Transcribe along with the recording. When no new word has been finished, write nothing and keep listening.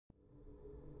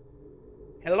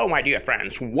Hello my dear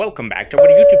friends, welcome back to our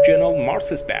YouTube channel Mars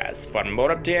Space. For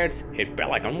more updates, hit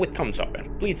bell icon with thumbs up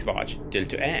and please watch till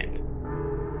to end.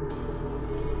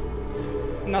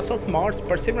 NASA's Mars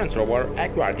Perseverance rover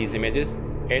acquired these images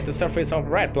at the surface of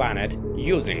red planet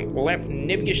using left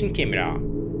navigation camera.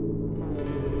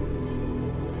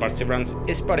 Perseverance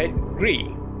spotted gray,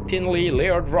 thinly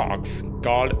layered rocks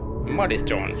called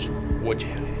mudstones, which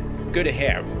could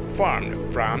have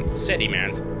formed from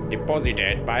sediments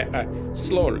deposited by a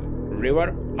slow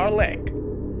river or lake.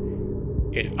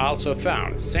 It also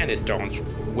found sandstones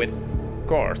with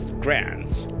coarse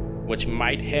grains, which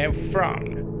might have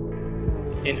formed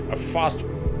in a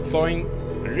fast-flowing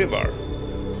river.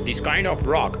 These kind of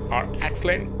rock are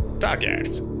excellent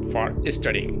targets for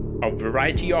studying a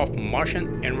variety of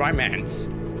Martian environments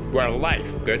where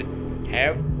life could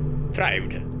have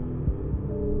thrived.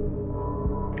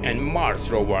 And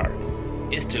Mars rover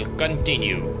still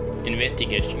continue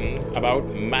investigation about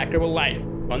microbial life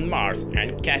on Mars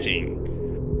and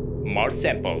catching Mars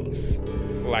samples.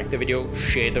 Like the video,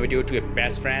 share the video to your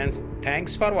best friends.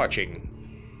 Thanks for watching.